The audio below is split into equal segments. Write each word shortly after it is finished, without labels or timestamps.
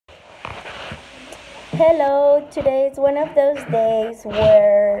Hello, today is one of those days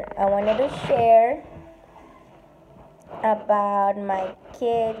where I wanted to share about my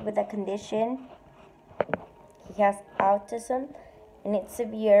kid with a condition. He has autism and it's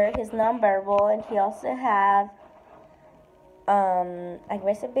severe. He's nonverbal and he also has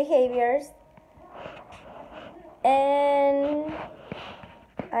aggressive behaviors. And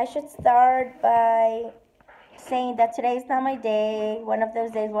I should start by saying that today is not my day. One of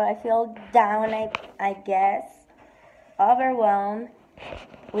those days where I feel down, I guess, overwhelmed,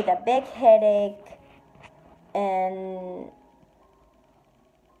 with a big headache, and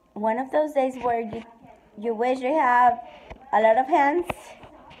one of those days where you wish you have a lot of hands,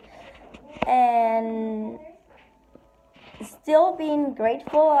 and still being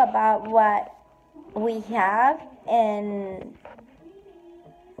grateful about what we have and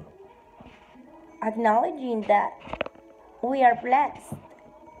acknowledging that we are blessed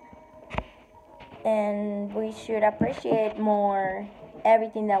and we should appreciate more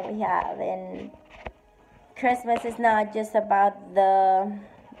everything that we have. And Christmas is not just about the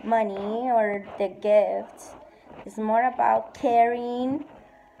money or the gifts. It's more about caring.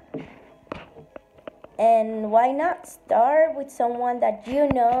 And why not start with someone that you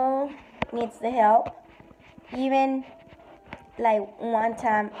know needs the help? Even like one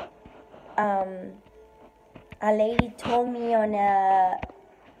time, a lady told me on a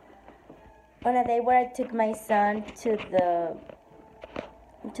day where I took my son to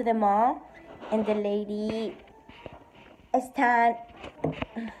the mall, and the lady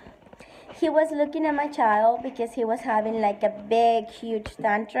he was looking at my child because he was having like a big huge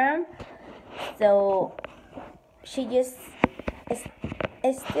tantrum. So she just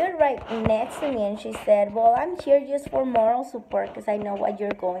stood right next to me and she said, well, I'm here just for moral support because I know what you're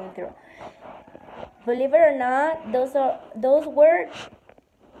going through. Believe it or not, those words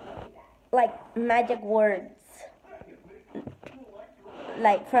like magic words,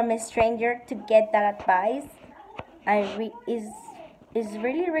 like from a stranger, to get that advice is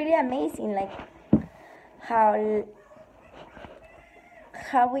really amazing. Like how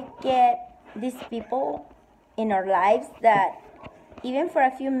we get these people in our lives that even for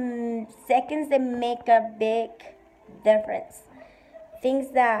a few seconds they make a big difference.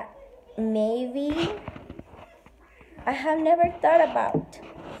 Things that maybe I have never thought about.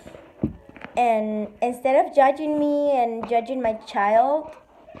 And instead of judging me and judging my child,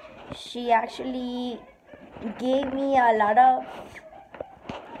 she actually gave me a lot of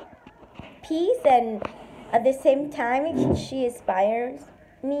peace, and at the same time she inspires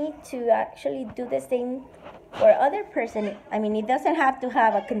me to actually do the same for other person. I mean, it doesn't have to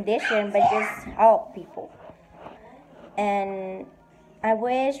have a condition, but just help people. And I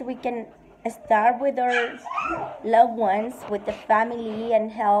wish we can start with our loved ones, with the family,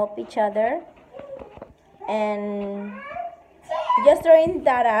 and help each other. And just throwing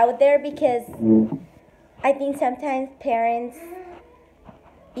that out there because I think sometimes parents,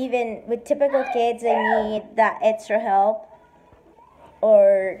 even with typical kids, they need that extra help,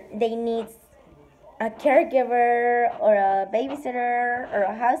 or they need a caregiver or a babysitter or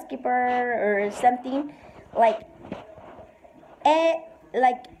a housekeeper or something like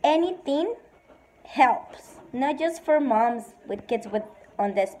anything helps, not just for moms with kids with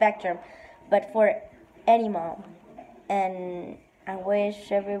on the spectrum, but for any mom. And I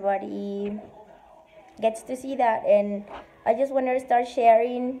wish everybody gets to see that. And I just wanted to start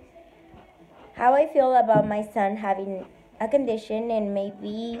sharing how I feel about my son having a condition, and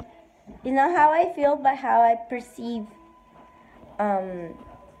maybe it's not how I feel but how I perceive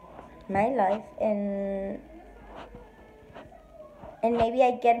my life, and maybe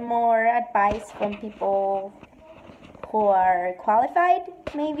I get more advice from people who are qualified,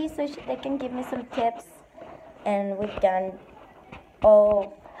 maybe, so they can give me some tips, and we can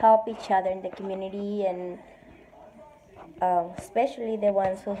all help each other in the community, and especially the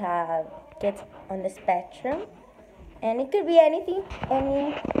ones who have kids on the spectrum. And it could be anything,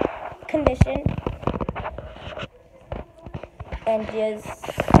 any condition, and just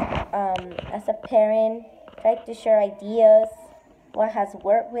as a parent, try to share ideas, what has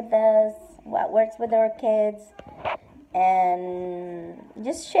worked with us, what works with our kids, and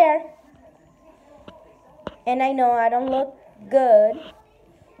just share. And I know I don't look good,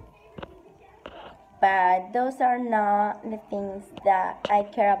 but those are not the things that I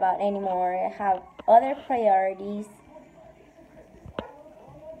care about anymore. I have other priorities,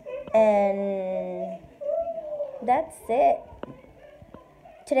 and that's it.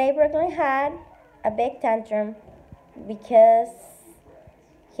 Today Brooklyn had a big tantrum because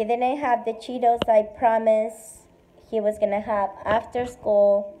he didn't have the Cheetos I promised he was gonna have after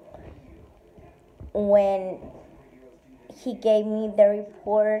school. when he gave me the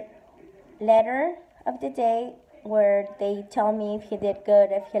report letter of the day, where they tell me if he did good,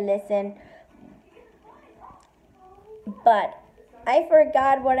 if he listened. But I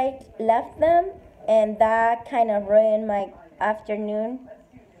forgot where I left them, and that kind of ruined my afternoon,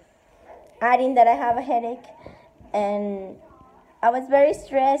 adding that I have a headache. And I was very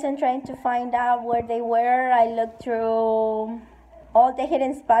stressed and trying to find out where they were. I looked through all the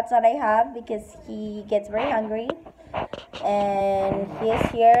hidden spots that I have, because he gets very hungry, and he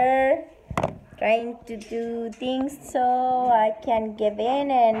is here trying to do things so I can give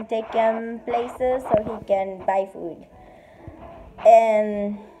in and take him places so he can buy food.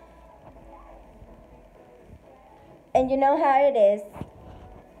 And you know how it is.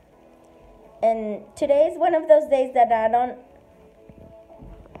 And today is one of those days that I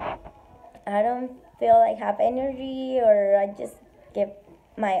don't feel like I have energy, or I just give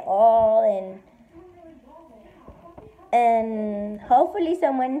my all, and hopefully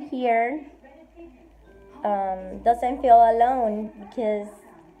someone here doesn't feel alone, because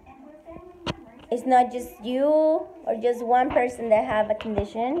it's not just you or just one person that have a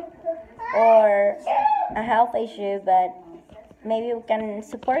condition or a health issue, but maybe we can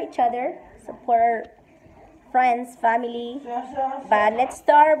support each other, support friends, family. But let's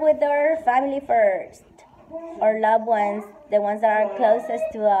start with our family first, our loved ones, the ones that are closest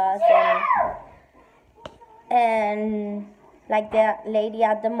to us. And like the lady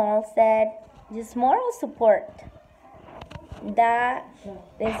at the mall said, just moral support. That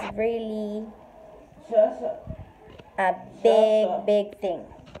is really a big thing.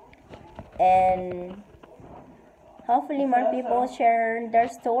 And hopefully more people share their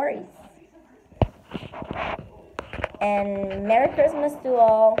stories. And Merry Christmas to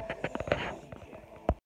all.